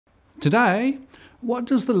Today, what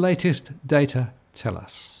does the latest data tell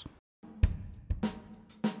us?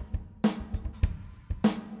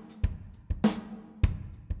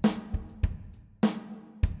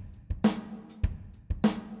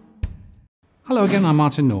 Hello again, I'm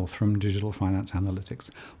Martin North from Digital Finance Analytics.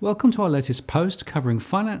 Welcome to our latest post covering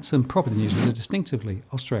finance and property news with a distinctively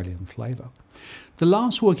Australian flavour. The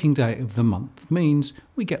last working day of the month means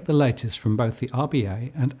we get the latest from both the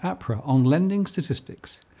RBA and APRA on lending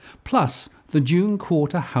statistics, plus the June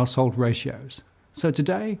quarter household ratios. So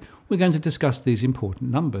today we're going to discuss these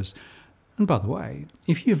important numbers. And by the way,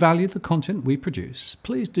 if you value the content we produce,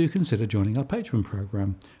 please do consider joining our Patreon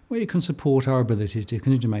program, where you can support our ability to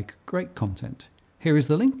continue to make great content. Here is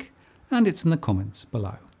the link, and it's in the comments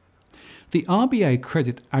below. The RBA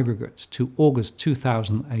credit aggregates to August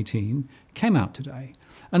 2018 came out today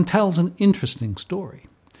and tells an interesting story.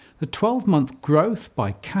 The 12-month growth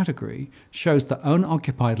by category shows that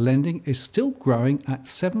owner-occupied lending is still growing at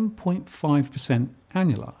 7.5%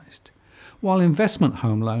 annualised, while investment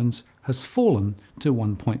home loans has fallen to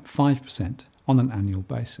 1.5% on an annual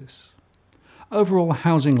basis. Overall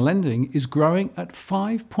housing lending is growing at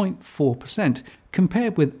 5.4%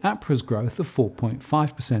 compared with APRA's growth of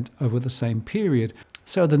 4.5% over the same period,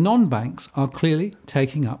 so the non-banks are clearly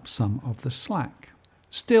taking up some of the slack,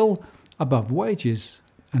 still above wages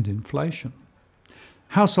and inflation.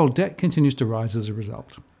 Household debt continues to rise as a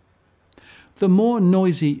result. The more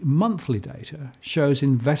noisy monthly data shows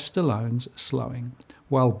investor loans slowing,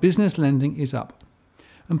 while business lending is up,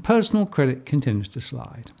 and personal credit continues to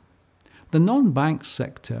slide. The non-bank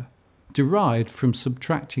sector, derived from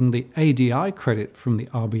subtracting the ADI credit from the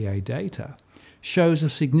RBA data, shows a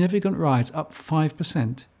significant rise, up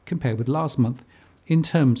 5% compared with last month in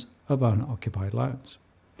terms of owner-occupied loans.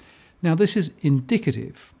 Now this is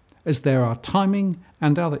indicative, as there are timing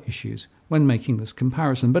and other issues when making this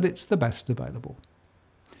comparison, but it's the best available.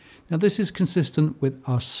 Now this is consistent with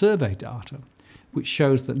our survey data, which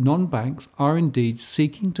shows that non-banks are indeed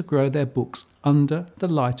seeking to grow their books under the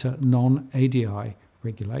lighter non-ADI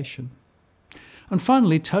regulation. And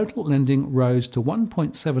finally, total lending rose to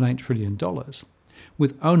 $1.78 trillion,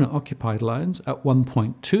 with owner-occupied loans at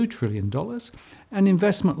 $1.2 trillion and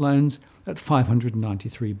investment loans at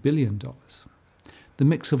 $593 billion. The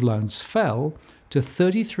mix of loans fell to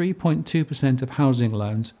 33.2% of housing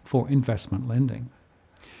loans for investment lending.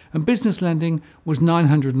 And business lending was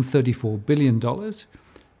 $934 billion,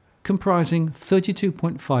 comprising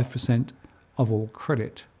 32.5% of all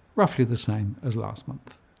credit, roughly the same as last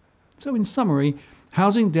month. So in summary,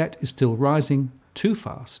 housing debt is still rising too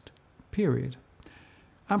fast, period.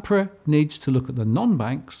 APRA needs to look at the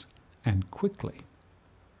non-banks, and quickly.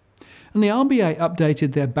 And the RBA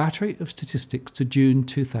updated their battery of statistics to June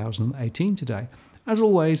 2018 today. As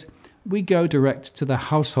always, we go direct to the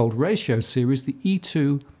household ratio series, the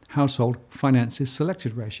E2 Household Finances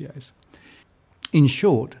Selected Ratios. In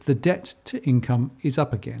short, the debt to income is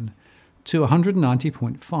up again to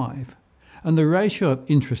 190.5, and the ratio of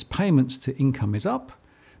interest payments to income is up,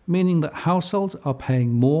 meaning that households are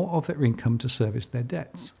paying more of their income to service their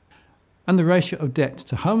debts. And the ratio of debt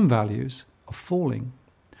to home values are falling.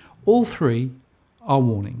 All three are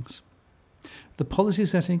warnings. The policy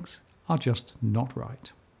settings are just not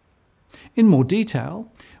right. In more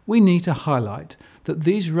detail, we need to highlight that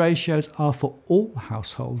these ratios are for all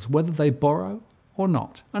households, whether they borrow or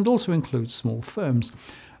not, and also include small firms.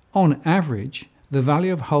 On average, the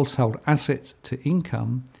value of household assets to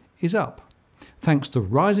income is up, thanks to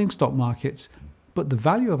rising stock markets, but the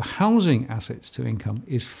value of housing assets to income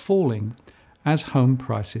is falling as home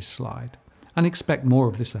prices slide, and expect more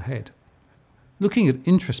of this ahead. Looking at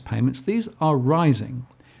interest payments, these are rising,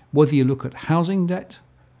 whether you look at housing debt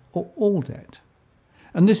or all debt.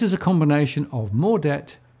 And this is a combination of more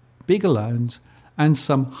debt, bigger loans, and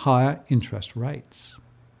some higher interest rates.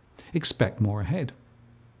 Expect more ahead.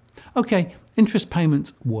 Okay, interest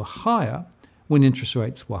payments were higher when interest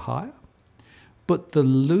rates were higher, but the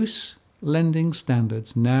loose lending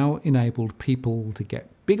standards now enabled people to get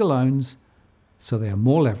bigger loans, so they are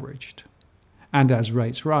more leveraged. And as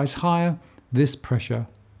rates rise higher, this pressure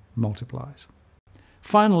multiplies.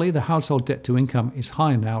 Finally, the household debt to income is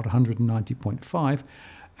higher now at 190.5,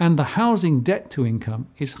 and the housing debt to income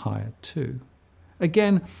is higher too.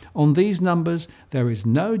 Again, on these numbers, there is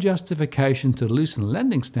no justification to loosen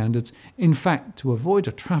lending standards. In fact, to avoid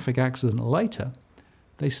a traffic accident later,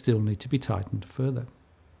 they still need to be tightened further.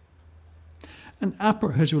 And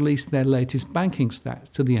APRA has released their latest banking stats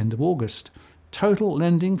to the end of August. Total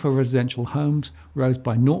lending for residential homes rose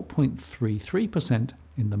by 0.33%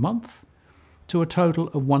 in the month, to a total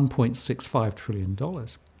of $1.65 trillion.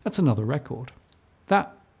 That's another record.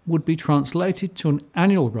 That would be translated to an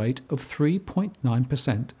annual rate of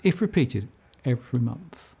 3.9% if repeated every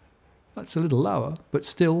month. That's a little lower, but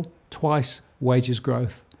still twice wages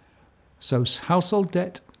growth. So household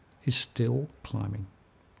debt is still climbing.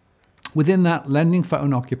 Within that, lending for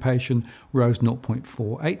own occupation rose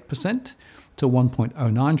 0.48% to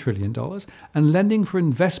 $1.09 trillion, and lending for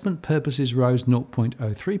investment purposes rose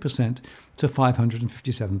 0.03% to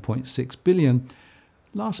 $557.6 billion.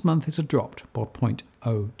 Last month it had dropped by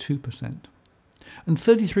 0.02%. And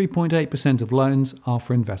 33.8% of loans are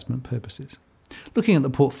for investment purposes. Looking at the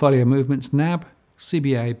portfolio movements, NAB,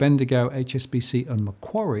 CBA, Bendigo, HSBC and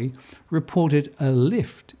Macquarie reported a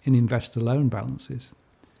lift in investor loan balances,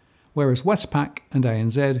 whereas Westpac and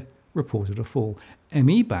ANZ reported a fall.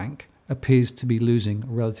 ME Bank appears to be losing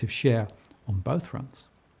relative share on both fronts.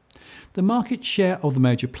 The market share of the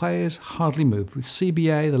major players hardly moved, with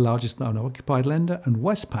CBA the largest owner-occupied lender and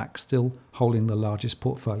Westpac still holding the largest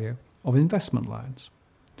portfolio of investment loans.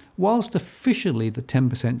 Whilst officially the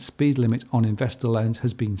 10% speed limit on investor loans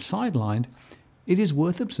has been sidelined, it is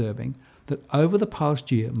worth observing that over the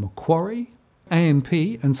past year, Macquarie, AMP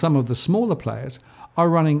and some of the smaller players are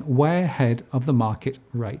running way ahead of the market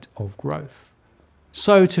rate of growth.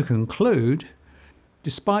 So to conclude,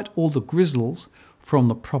 despite all the grizzles from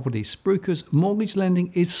the property spruikers, mortgage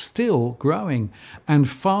lending is still growing and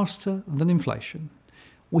faster than inflation.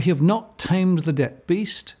 We have not tamed the debt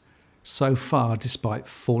beast so far despite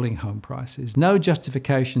falling home prices. No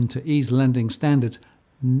justification to ease lending standards,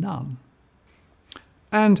 none.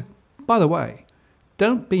 And by the way,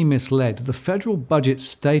 don't be misled. The federal budget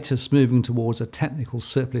status moving towards a technical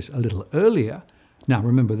surplus a little earlier, now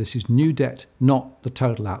remember this is new debt, not the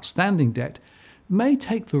total outstanding debt, may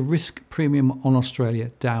take the risk premium on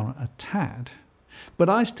Australia down a tad. But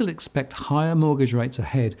I still expect higher mortgage rates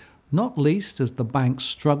ahead, not least as the banks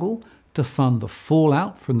struggle to fund the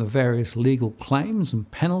fallout from the various legal claims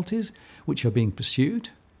and penalties which are being pursued,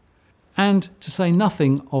 and to say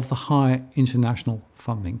nothing of the higher international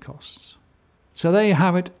funding costs. So there you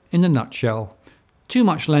have it in a nutshell. Too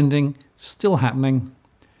much lending still happening,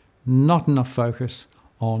 not enough focus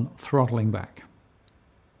on throttling back.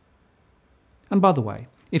 And by the way,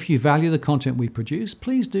 if you value the content we produce,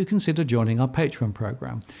 please do consider joining our Patreon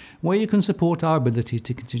program, where you can support our ability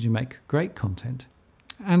to continue to make great content.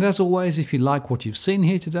 And as always, if you like what you've seen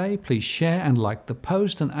here today, please share and like the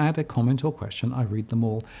post and add a comment or question. I read them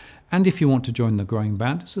all. And if you want to join the growing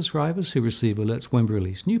band of subscribers who receive alerts when we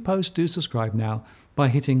release new posts, do subscribe now by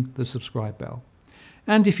hitting the subscribe bell.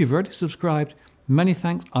 And if you've already subscribed, many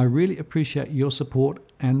thanks. I really appreciate your support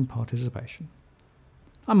and participation.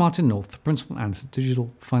 I'm Martin North, Principal Analyst at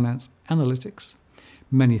Digital Finance Analytics.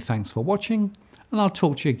 Many thanks for watching, and I'll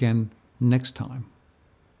talk to you again next time.